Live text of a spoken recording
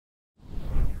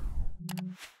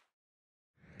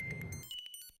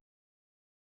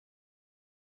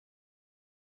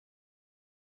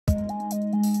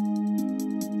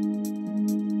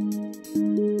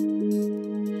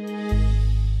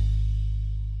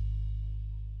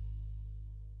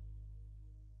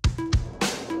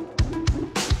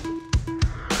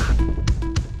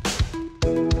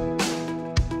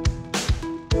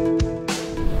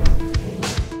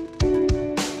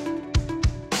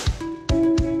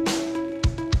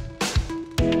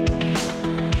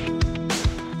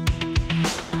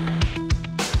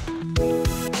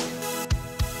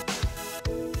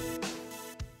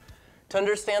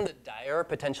understand the dire,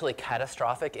 potentially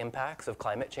catastrophic impacts of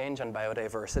climate change on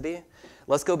biodiversity,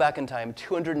 let's go back in time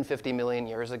 250 million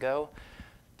years ago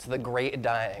to the Great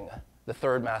Dying, the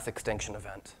third mass extinction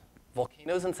event.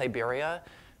 Volcanoes in Siberia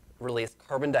released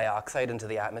carbon dioxide into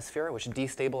the atmosphere, which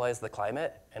destabilized the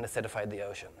climate and acidified the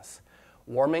oceans.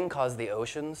 Warming caused the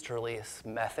oceans to release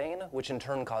methane, which in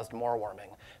turn caused more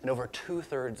warming, and over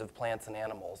 2/3 of plants and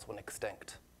animals went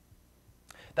extinct.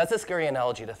 That's a scary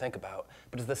analogy to think about,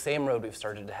 but it's the same road we've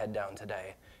started to head down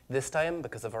today, this time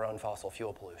because of our own fossil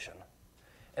fuel pollution.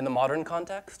 In the modern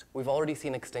context, we've already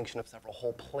seen extinction of several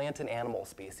whole plant and animal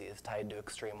species tied to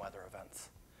extreme weather events.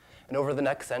 And over the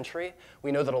next century,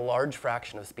 we know that a large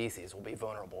fraction of species will be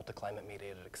vulnerable to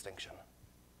climate-mediated extinction.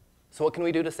 So what can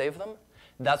we do to save them?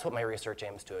 That's what my research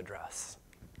aims to address.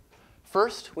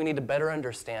 First, we need to better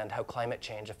understand how climate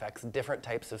change affects different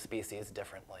types of species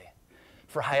differently.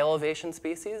 For high elevation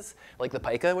species, like the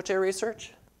pika, which I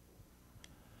research,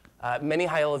 many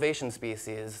high elevation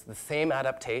species, the same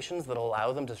adaptations that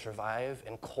allow them to survive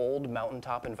in cold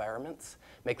mountaintop environments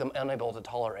make them unable to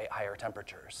tolerate higher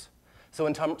temperatures. So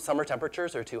when summer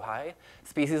temperatures are too high,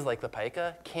 species like the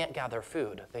pika can't gather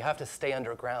food. They have to stay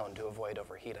underground to avoid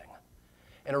overheating.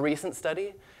 In a recent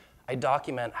study, I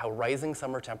document how rising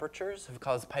summer temperatures have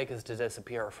caused pikas to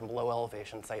disappear from low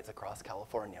elevation sites across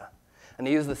California. And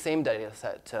I use the same data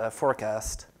set to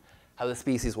forecast how the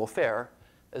species will fare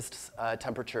as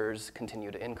temperatures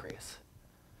continue to increase.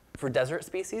 For desert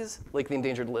species, like the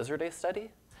endangered lizard I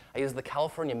study, I use the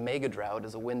California mega drought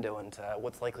as a window into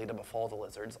what's likely to befall the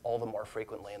lizards all the more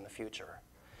frequently in the future.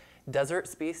 Desert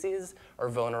species are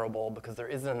vulnerable because there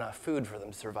isn't enough food for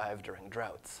them to survive during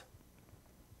droughts.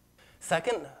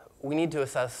 Second, we need to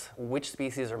assess which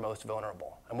species are most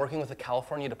vulnerable. I'm working with the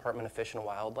California Department of Fish and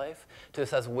Wildlife to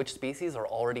assess which species are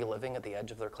already living at the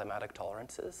edge of their climatic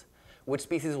tolerances, which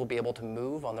species will be able to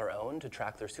move on their own to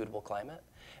track their suitable climate,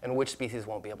 and which species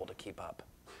won't be able to keep up.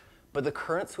 But the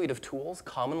current suite of tools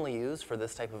commonly used for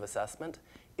this type of assessment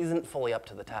isn't fully up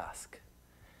to the task.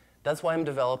 That's why I'm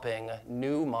developing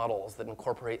new models that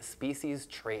incorporate species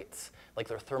traits like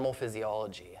their thermal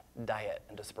physiology, diet,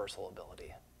 and dispersal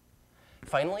ability.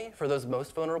 Finally, for those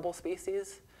most vulnerable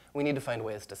species, we need to find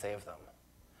ways to save them.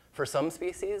 For some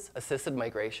species, assisted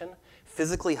migration,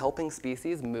 physically helping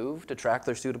species move to track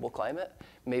their suitable climate,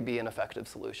 may be an effective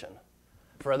solution.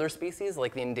 For other species,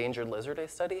 like the endangered lizard I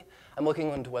study, I'm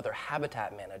looking into whether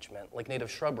habitat management, like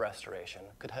native shrub restoration,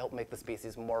 could help make the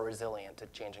species more resilient to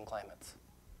changing climates.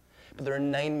 But there are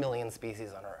 9 million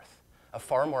species on Earth. A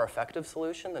far more effective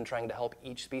solution than trying to help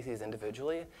each species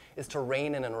individually is to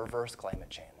rein in and reverse climate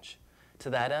change. To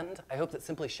that end, I hope that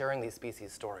simply sharing these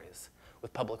species stories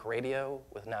with public radio,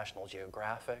 with National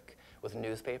Geographic, with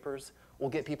newspapers, will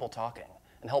get people talking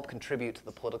and help contribute to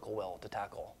the political will to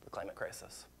tackle the climate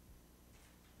crisis.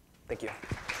 Thank you.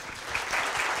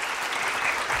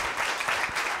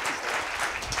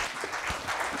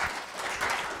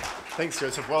 Thanks,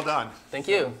 Joseph. Well done. Thank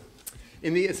you.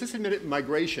 In the assisted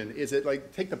migration, is it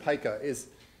like, take the pika,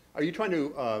 are you trying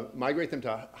to migrate them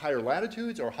to higher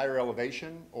latitudes or higher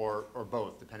elevation, or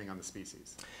both, depending on the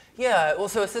species? Yeah, well,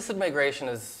 so assisted migration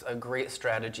is a great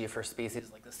strategy for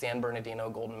species like the San Bernardino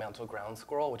golden mantle ground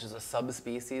squirrel, which is a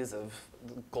subspecies of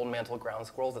golden mantle ground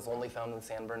squirrels that's only found in the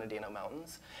San Bernardino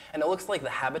mountains. And it looks like the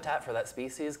habitat for that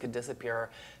species could disappear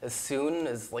as soon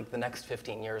as like the next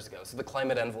 15 years ago. So the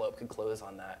climate envelope could close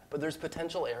on that. But there's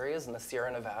potential areas in the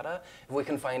Sierra Nevada, if we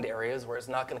can find areas where it's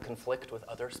not going to conflict with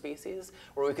other species,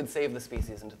 where we could save the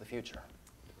species into the future.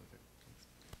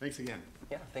 Thanks again.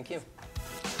 Yeah, thank you.